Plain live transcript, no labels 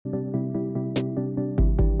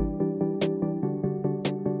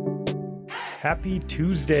Happy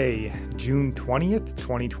Tuesday, June 20th,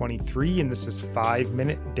 2023, and this is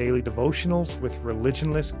 5-Minute Daily Devotionals with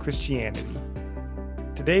Religionless Christianity.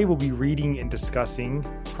 Today we'll be reading and discussing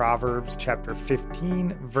Proverbs chapter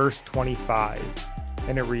 15, verse 25,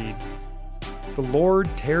 and it reads, "The Lord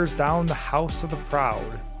tears down the house of the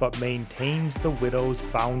proud, but maintains the widow's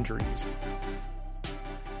boundaries."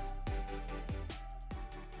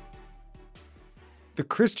 The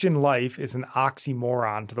Christian life is an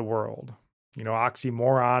oxymoron to the world.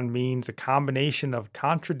 Oxymoron means a combination of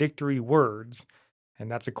contradictory words,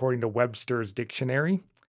 and that's according to Webster's dictionary.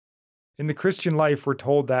 In the Christian life, we're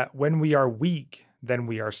told that when we are weak, then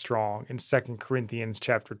we are strong, in 2 Corinthians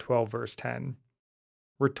chapter 12, verse 10.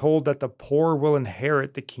 We're told that the poor will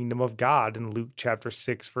inherit the kingdom of God in Luke chapter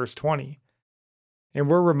 6, verse 20. And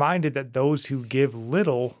we're reminded that those who give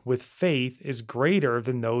little with faith is greater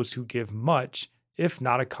than those who give much, if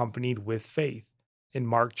not accompanied with faith, in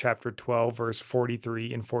Mark chapter 12, verse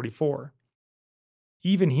 43 and 44.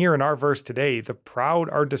 Even here in our verse today, the proud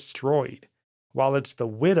are destroyed, while it's the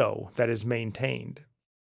widow that is maintained.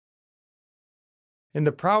 And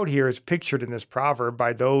the proud here is pictured in this proverb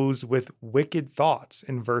by those with wicked thoughts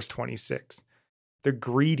in verse 26, the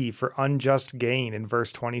greedy for unjust gain in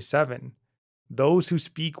verse 27, those who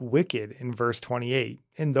speak wicked in verse 28,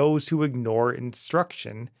 and those who ignore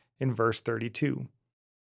instruction in verse 32.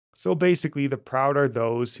 So basically, the proud are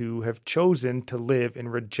those who have chosen to live in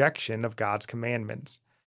rejection of God's commandments.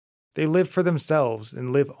 They live for themselves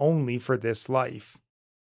and live only for this life.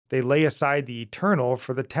 They lay aside the eternal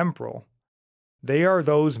for the temporal. They are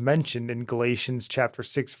those mentioned in Galatians chapter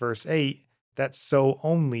 6, verse 8, that sow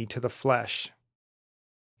only to the flesh.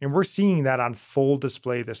 And we're seeing that on full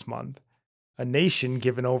display this month. A nation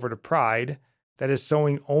given over to pride that is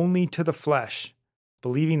sowing only to the flesh,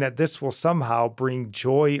 believing that this will somehow bring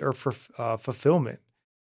joy or fulfillment,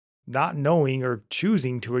 not knowing or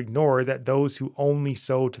choosing to ignore that those who only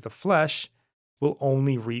sow to the flesh will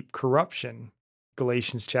only reap corruption.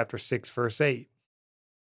 Galatians chapter 6, verse 8.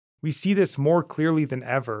 We see this more clearly than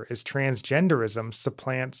ever as transgenderism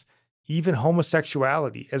supplants even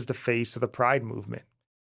homosexuality as the face of the pride movement.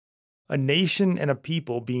 A nation and a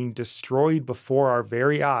people being destroyed before our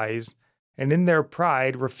very eyes, and in their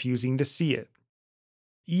pride refusing to see it,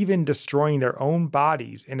 even destroying their own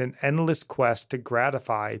bodies in an endless quest to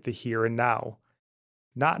gratify the here and now,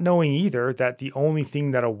 not knowing either that the only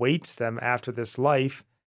thing that awaits them after this life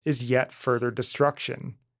is yet further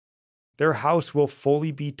destruction. Their house will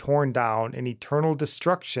fully be torn down, and eternal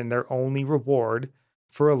destruction their only reward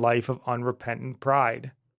for a life of unrepentant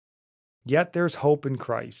pride. Yet there's hope in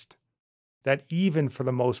Christ, that even for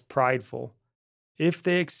the most prideful, if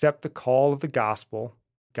they accept the call of the gospel,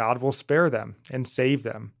 God will spare them and save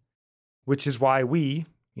them, which is why we,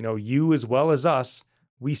 you as well as us,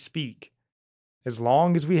 we speak. As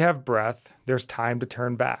long as we have breath, there's time to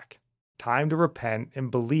turn back, time to repent and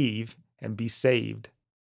believe and be saved.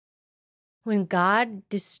 When God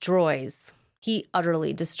destroys, He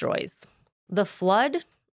utterly destroys. The flood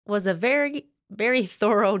was a very, very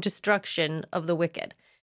thorough destruction of the wicked.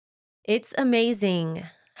 It's amazing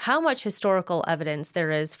how much historical evidence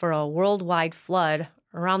there is for a worldwide flood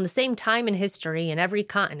around the same time in history in every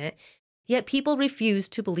continent, yet people refuse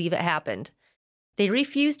to believe it happened. They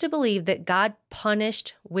refuse to believe that God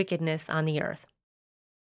punished wickedness on the earth.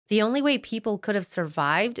 The only way people could have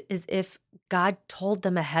survived is if God told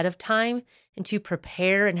them ahead of time and to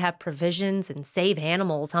prepare and have provisions and save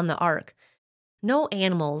animals on the ark. No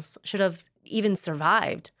animals should have even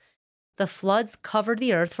survived. The floods covered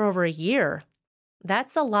the earth for over a year.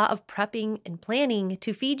 That's a lot of prepping and planning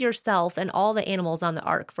to feed yourself and all the animals on the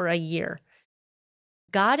ark for a year.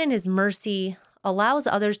 God in His mercy allows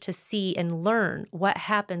others to see and learn what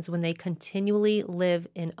happens when they continually live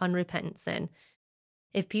in unrepentant sin.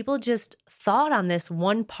 If people just thought on this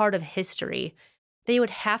one part of history, they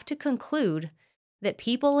would have to conclude that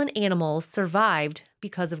people and animals survived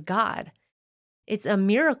because of God. It's a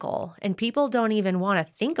miracle, and people don't even want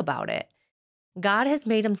to think about it. God has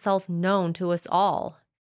made Himself known to us all,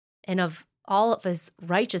 and of all of His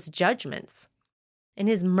righteous judgments. In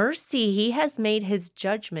His mercy, He has made His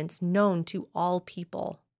judgments known to all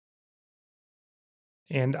people.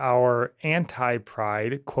 And our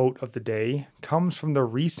anti-pride quote of the day comes from the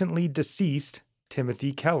recently deceased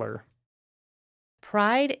Timothy Keller.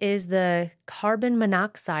 Pride is the carbon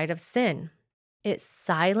monoxide of sin. It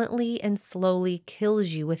silently and slowly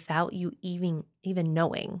kills you without you even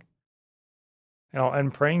knowing. And I'll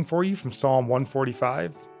end praying for you from Psalm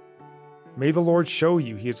 145. May the Lord show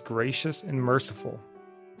you He is gracious and merciful,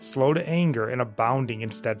 slow to anger and abounding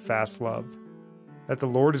in steadfast love, that the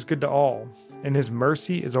Lord is good to all, and his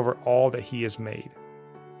mercy is over all that he has made.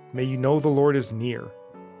 May you know the Lord is near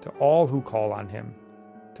to all who call on him,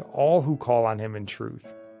 to all who call on him in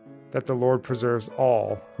truth, that the Lord preserves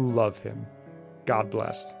all who love him. God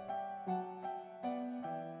bless.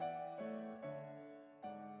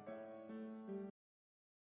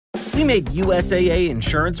 We made USAA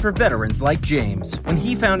insurance for veterans like James. When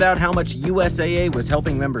he found out how much USAA was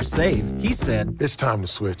helping members save, he said, "It's time to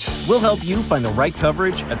switch." "We'll help you find the right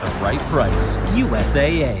coverage at the right price."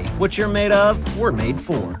 USAA. What you're made of, we're made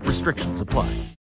for. Restrictions apply.